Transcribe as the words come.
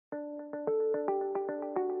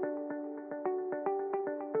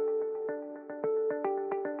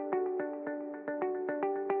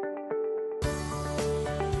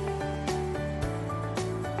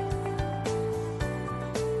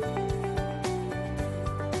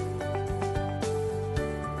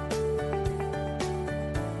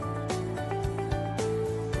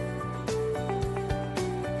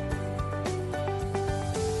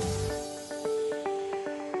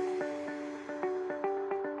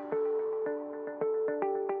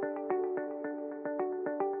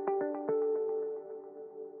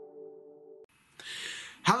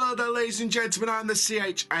Hello there, ladies and gentlemen. I'm the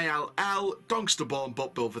CHALL, Dogster born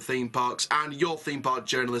but built for theme parks, and your theme park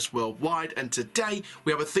journalist worldwide. And today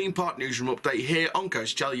we have a Theme Park Newsroom update here on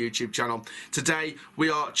Coaster Chall YouTube channel. Today we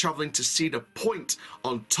are travelling to Cedar Point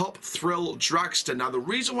on top Thrill Dragster. Now, the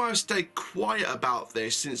reason why I've stayed quiet about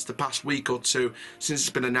this since the past week or two, since it's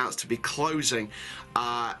been announced to be closing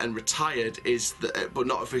and retired, is that, but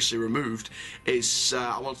not officially removed, is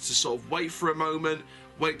I wanted to sort of wait for a moment.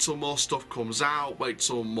 Wait till more stuff comes out, wait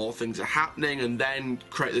till more things are happening, and then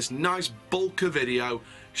create this nice bulk of video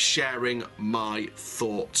sharing my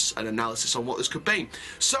thoughts and analysis on what this could be.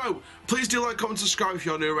 So, please do like, comment, subscribe if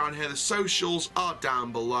you're new around here. The socials are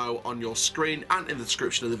down below on your screen and in the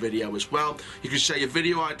description of the video as well. You can share your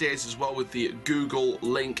video ideas as well with the Google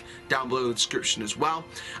link down below in the description as well.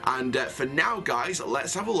 And for now, guys,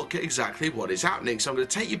 let's have a look at exactly what is happening. So I'm going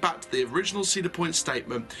to take you back to the original Cedar Point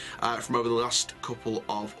statement from over the last couple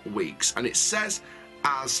of weeks. And it says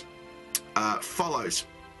as follows.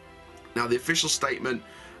 Now, the official statement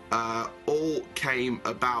all came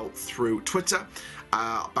about through Twitter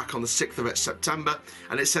back on the 6th of September,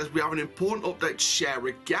 and it says, we have an important update to share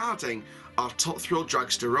regarding our top Thrill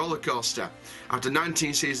Dragster roller coaster. After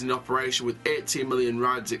 19 seasons in operation with 18 million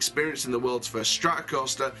rides experienced in the world's first strata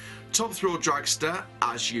coaster, Top Thrill Dragster,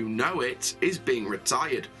 as you know it, is being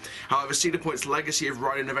retired. However, Cedar Point's legacy of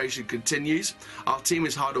ride innovation continues. Our team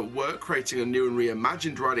is hard at work creating a new and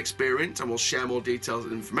reimagined ride experience, and we'll share more details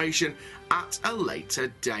and information at a later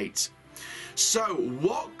date. So,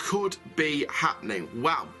 what could be happening?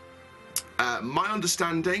 Well, my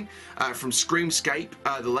understanding from Screamscape,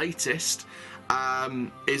 the latest,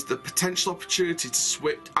 is the potential opportunity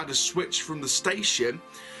to add a switch from the station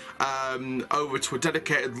over to a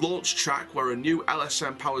dedicated launch track where a new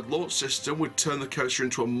LSM powered launch system would turn the coaster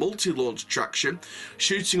into a multi-launch attraction,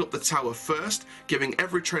 shooting up the tower first, giving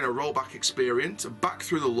every train a rollback experience, back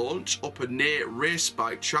through the launch, up a near rear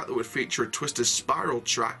spike track that would feature a twisted spiral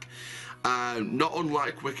track, not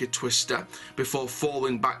unlike Wicked Twister, before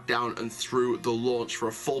falling back down and through the launch for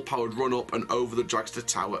a full powered run up and over the Dragster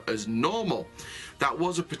Tower as normal. That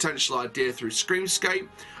was a potential idea through Screamscape.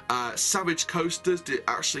 Savage Coasters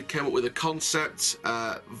actually came up with a concept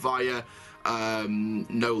via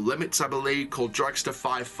No Limits, I believe, called Dragster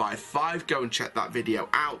 555. Go and check that video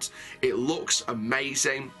out. It looks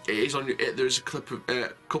amazing. It is on. There's a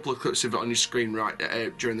couple of clips of it on your screen right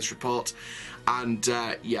during this report, and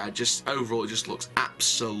yeah, just overall, it just looks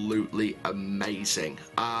absolutely amazing.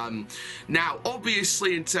 Now,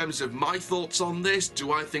 obviously, in terms of my thoughts on this,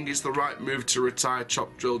 do I think it's the right move to retire Top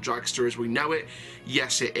Thrill Dragster as we know it?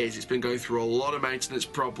 Yes, it is. It's been going through a lot of maintenance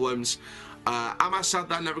problems. Am I sad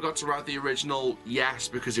that I never got to ride the original? Yes,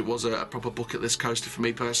 because it was a proper bucket list coaster for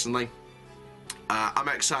me personally. I'm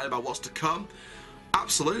excited about what's to come.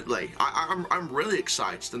 Absolutely. I'm really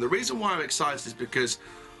excited. And the reason why I'm excited is because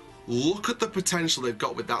look at the potential they've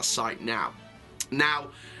got with that site now. Now,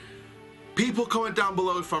 people comment down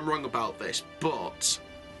below if I'm wrong about this, but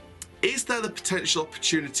is there the potential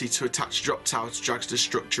opportunity to attach a drop tower to Dragster's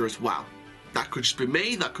structure as well? That could just be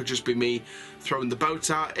me, that could just be me throwing the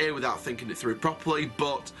boat out here without thinking it through properly,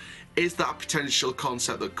 but is that a potential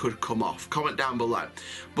concept that could come off? Comment down below.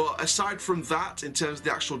 But aside from that, in terms of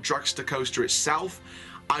the actual Dragster coaster itself,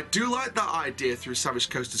 I do like that idea through Savage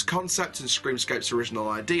Coaster's concept and Screamscape's original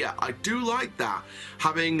idea. I do like that,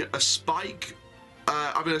 having a spike,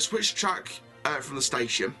 having a switch track from the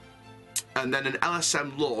station, and then an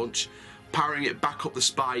LSM launch, powering it back up the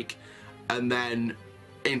spike, and then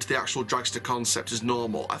into the actual Dragster concept as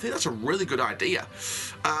normal. I think that's a really good idea.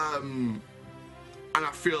 And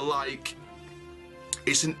I feel like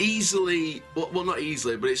it's an easily, well not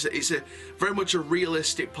easily, but it's a very much a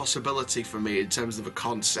realistic possibility for me in terms of a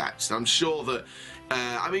concept. And I'm sure that,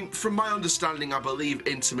 I mean, from my understanding, I believe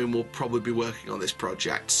Intamin will probably be working on this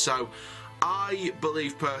project. So I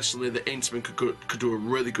believe personally that Intamin could do a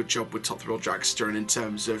really good job with Top Thrill Dragster and in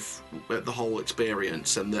terms of the whole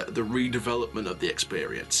experience and the redevelopment of the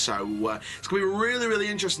experience. So it's going to be really, really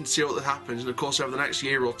interesting to see what happens. And of course, over the next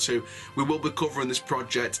year or two, we will be covering this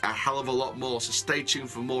project a hell of a lot more. So stay tuned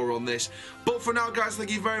for more on this. But for now, guys, thank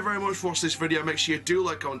you very, very much for watching this video. Make sure you do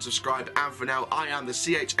like, comment, subscribe. And for now, I am the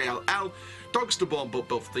CHALL, Dogster born but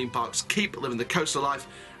built for theme parks. Keep living the coaster life.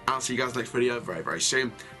 I'll see you guys next video very, very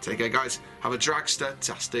soon. Take care, guys. Have a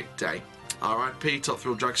Dragster-tastic day. R.I.P. Top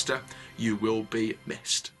Thrill Dragster. You will be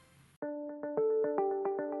missed.